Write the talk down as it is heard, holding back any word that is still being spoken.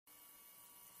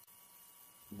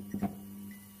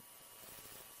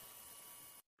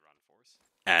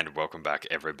And welcome back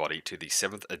everybody to the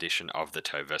 7th edition of the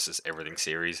Toe vs Everything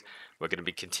series. We're going to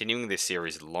be continuing this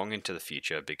series long into the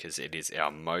future because it is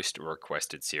our most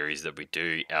requested series that we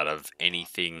do out of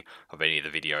anything of any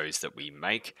of the videos that we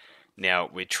make. Now,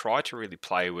 we try to really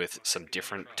play with some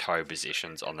different toe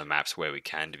positions on the maps where we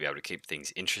can to be able to keep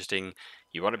things interesting.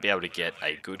 You want to be able to get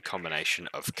a good combination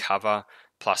of cover,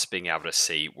 plus being able to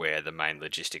see where the main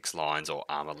logistics lines or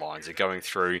armor lines are going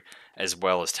through, as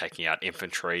well as taking out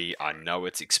infantry. I know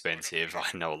it's expensive,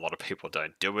 I know a lot of people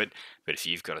don't do it, but if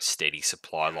you've got a steady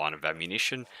supply line of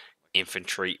ammunition,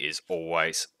 infantry is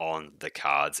always on the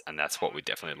cards, and that's what we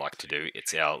definitely like to do.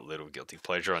 It's our little guilty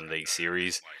pleasure on these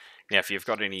series. Now, if you've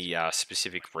got any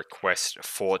specific requests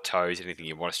for toes, anything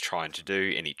you want us trying to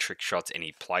do, any trick shots,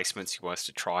 any placements you want us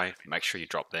to try, make sure you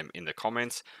drop them in the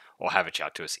comments or have a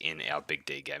chat to us in our Big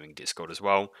D Gaming Discord as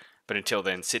well. But until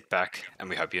then, sit back and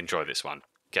we hope you enjoy this one.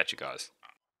 Catch you guys.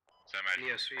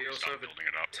 Yes, we also have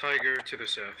a tiger to the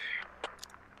south.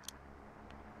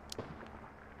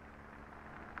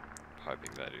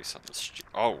 Hoping they do something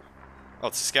Oh,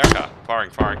 it's a scout car.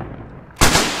 Firing.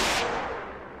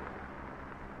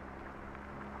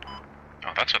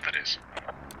 Oh, that's what that is.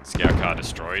 Scout car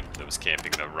destroyed. That was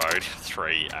camping the road.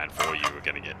 3 and 4, you were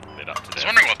going to get lit up to death. I was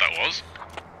wondering what that was.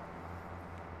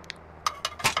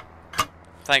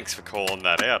 Thanks for calling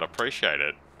that out. Appreciate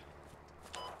it.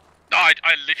 No, I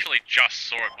literally just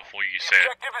saw it before you said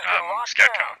scout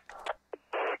car.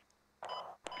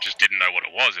 Just didn't know what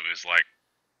it was. It was like,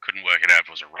 couldn't work it out if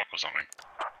it was a rock or something.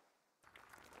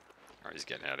 Alright, he's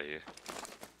getting out of here.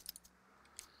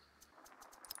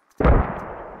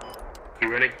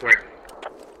 You ready? Where?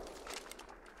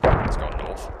 It's gone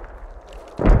north.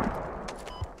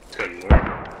 It's going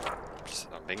north.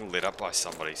 I'm being lit up by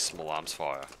somebody's small arms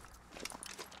fire.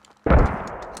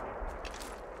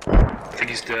 I think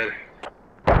he's dead.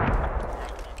 Does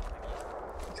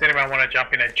anyone want to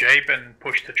jump in a jeep and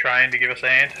push the train to give us a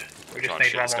hand? We just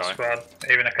need one more squad.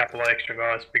 Even a couple of extra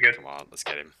guys would be good. Come on, let's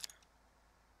get him.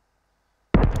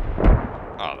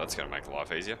 Oh, that's going to make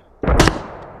life easier.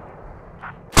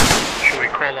 Should we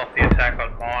call off the attack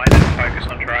on mine and focus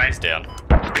on train? He's down.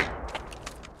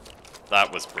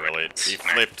 That was brilliant. He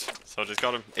flipped, so I just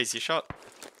got him. Easy shot.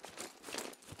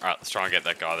 Alright, let's try and get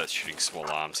that guy that's shooting small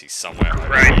arms. He's somewhere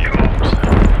over here.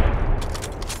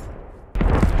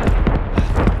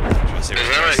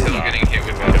 There's no hill getting hit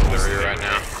with artillery right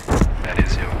now. That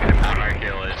is hill getting hit. Our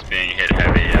hill is being hit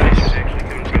heavy, yeah. He's actually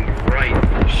coming from the right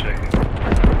for a second.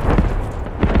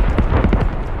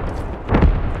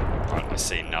 Alright, I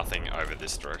see nothing over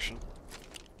this direction.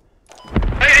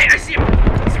 Hey, I see him!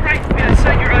 He's right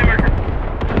beside your eye marker.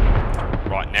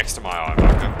 Right next to my eye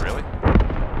marker, really?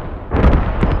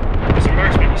 There's a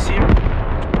marksman, you see him?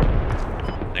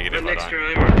 Negative, Right I next to don't. your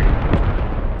eye marker.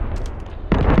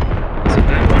 Is it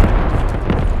that one?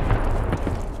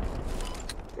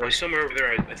 Well, he's somewhere over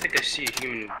there. I think I see a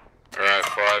human. Alright,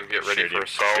 5, get ready Shoot for him.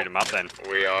 assault. Shoot him up then.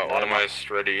 We are Light 'em up. almost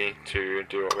ready to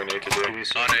do what we need to do. Oh no, I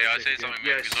see something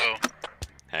moving as well.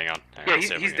 Hang on. Yeah, see if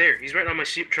he's I can- there. He's right on my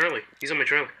trailer. He's on my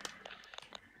trailer.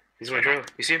 He's on my trailer.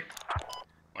 You see him?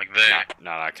 Like there.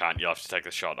 No, I can't. You'll have to take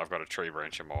the shot. I've got a tree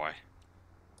branch in my way.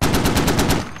 Oh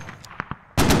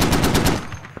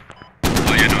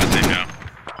yeah, no, I see him now.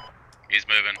 He's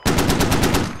moving.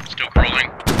 Still crawling.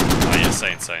 Oh yeah,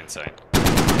 insane.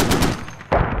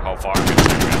 Hold fire, I'm gonna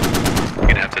take him out. You're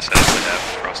gonna have to set up the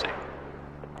death crossing.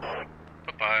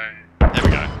 Bye-bye. There we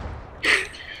go.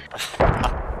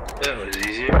 That was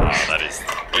easy. Oh, that is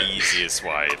the easiest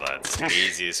way, lads.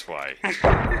 Easiest way.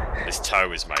 This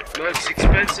toe is made for No, that. it's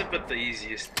expensive, but the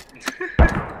easiest.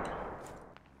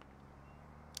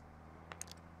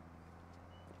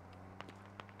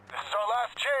 This is our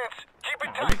last chance. Keep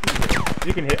it tight.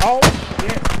 You can hit. Oh,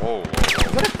 shit. Whoa. Is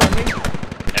that a friendly?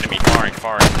 Enemy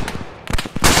firing.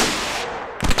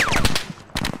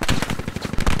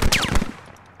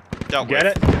 Dealt Get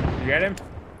with. it? You get him?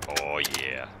 Oh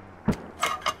yeah.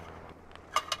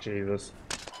 Jesus.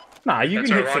 Nah, you That's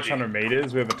can our hit Raji. 600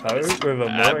 meters with a toe, with a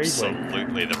more easily.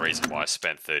 Absolutely the reason why I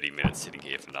spent 30 minutes sitting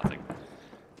here for nothing.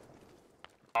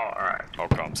 Alright. Hold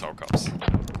comms. Off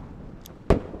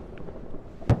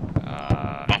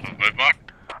of move mark.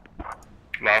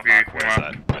 Love you.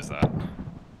 Where's that?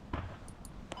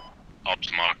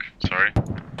 Ops mark, sorry.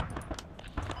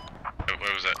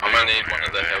 Where was that? I'm gonna need one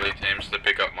of the heli teams to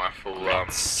pick up my full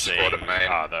squad at main.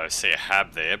 I see a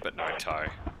hab there, but no toe.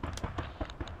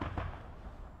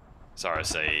 Sorry, I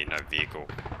see no vehicle.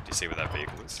 Do you see where that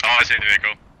vehicle is? Oh, I see the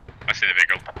vehicle.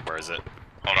 Where is it?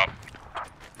 Hold up.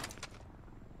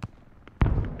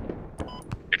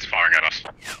 It's firing at us.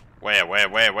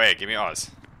 Where? Give me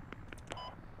eyes.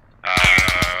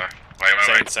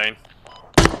 Wait. Sane.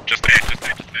 Just there.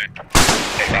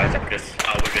 Hey guys, we're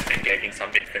just engaging some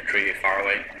infantry far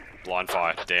away. Blind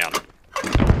fire, down.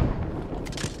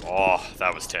 Oh,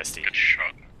 that was testy. Good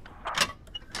shot.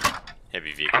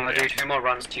 Heavy vehicle I'm gonna do down. 2 more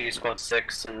runs to squad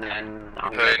 6 and then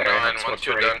I'm Okay, gonna go 9, squad once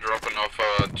you're 3. done dropping off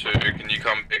 2, can you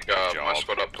come pick my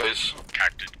squad up, please?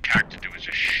 Character was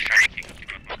just shaking.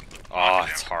 Oh,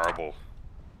 it's horrible.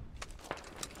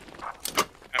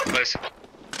 Close.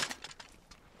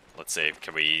 Let's see,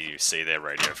 can we see their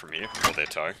radio from here? Or their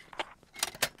tow?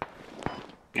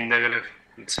 Negative.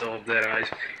 It's all dead eyes.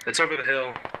 It's over the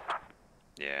hill.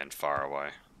 Yeah, and far away.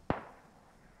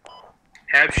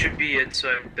 Hab should be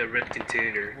inside the red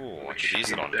container. Ooh, I which could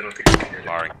use it on I don't think we can hit it.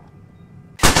 firing.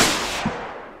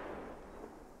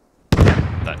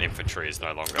 That infantry is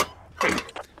no longer. What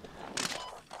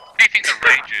do you think the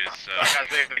Rangers?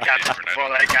 Before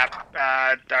they got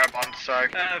Darabont, so.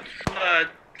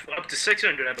 Up to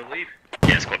 600, I believe.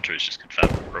 Yeah, squad 2 is just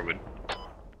confirmed. Real good.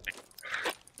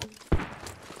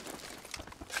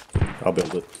 I'll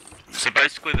build it. So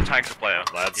basically, the tank's a player.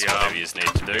 Lads, whatever you need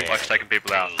to do. Likes taking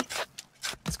people out.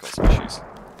 It's got some issues.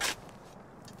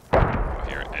 I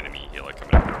hear an enemy helo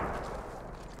coming up.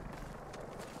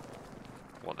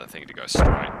 Want that thing to go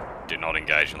straight. Do not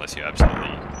engage unless you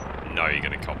absolutely know you're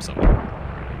going to cop something.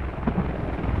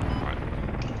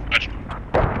 Right.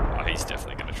 Oh, he's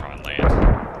definitely going to try and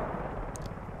land.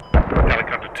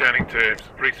 Helicopter turning to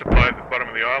resupply at the bottom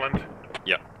of the island.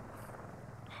 Yep.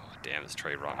 Oh, damn, there's a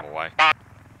tree right in my way.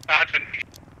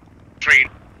 Tree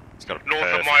It's got a north of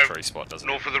perfect my- tree spot, doesn't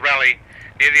north of the rally,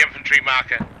 near the infantry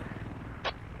marker. it?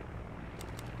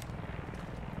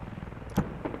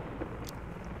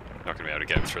 Not going to be able to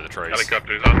get him through the trees.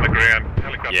 Helicopter's on the ground.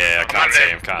 Helicopter's Yeah, I on can't the see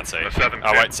ground. him, can't see him. The southern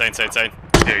Oh, tip. wait, sane.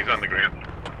 Yeah, he's on the ground.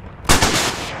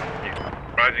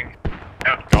 Rising.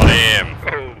 Out. Got him!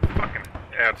 Oh, fucking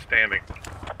outstanding.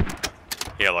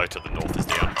 Helo to the north is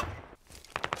down.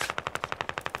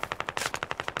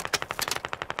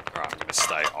 Alright, I'm going to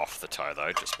stay off the tow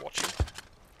though, just watching.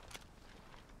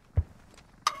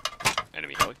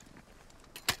 Enemy heli.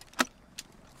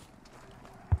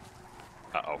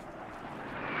 Uh-oh.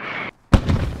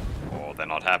 Oh, they're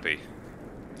not happy.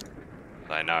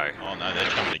 They know. Oh no, they're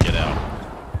trying to get out.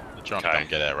 They're trying to come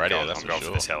get our radio, that's I'm for going sure.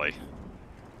 for this heli.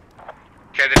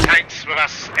 Okay, the tank's with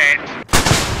us at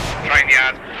train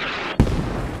yard.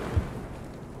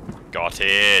 Got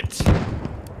it!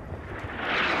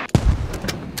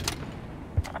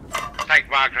 Tank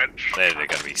Margaret. They're going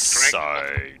to be so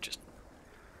just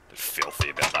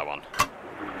filthy about that one.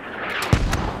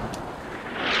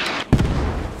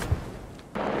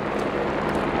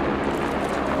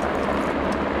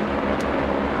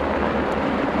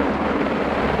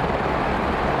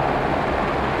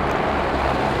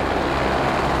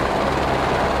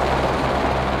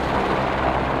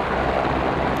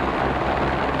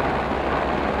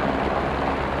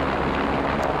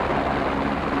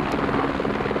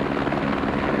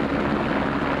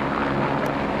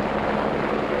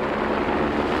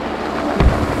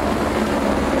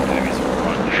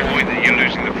 Avoid that you're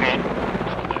losing the front.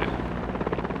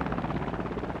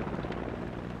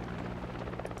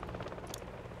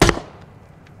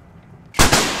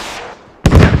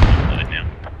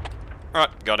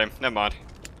 Alright, got him. Never mind.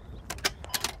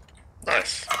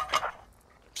 Nice.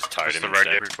 Just towed him the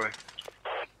radio instead. briefly.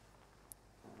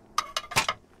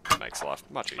 Makes life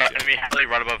much easier. Enemy heli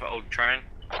right above old train.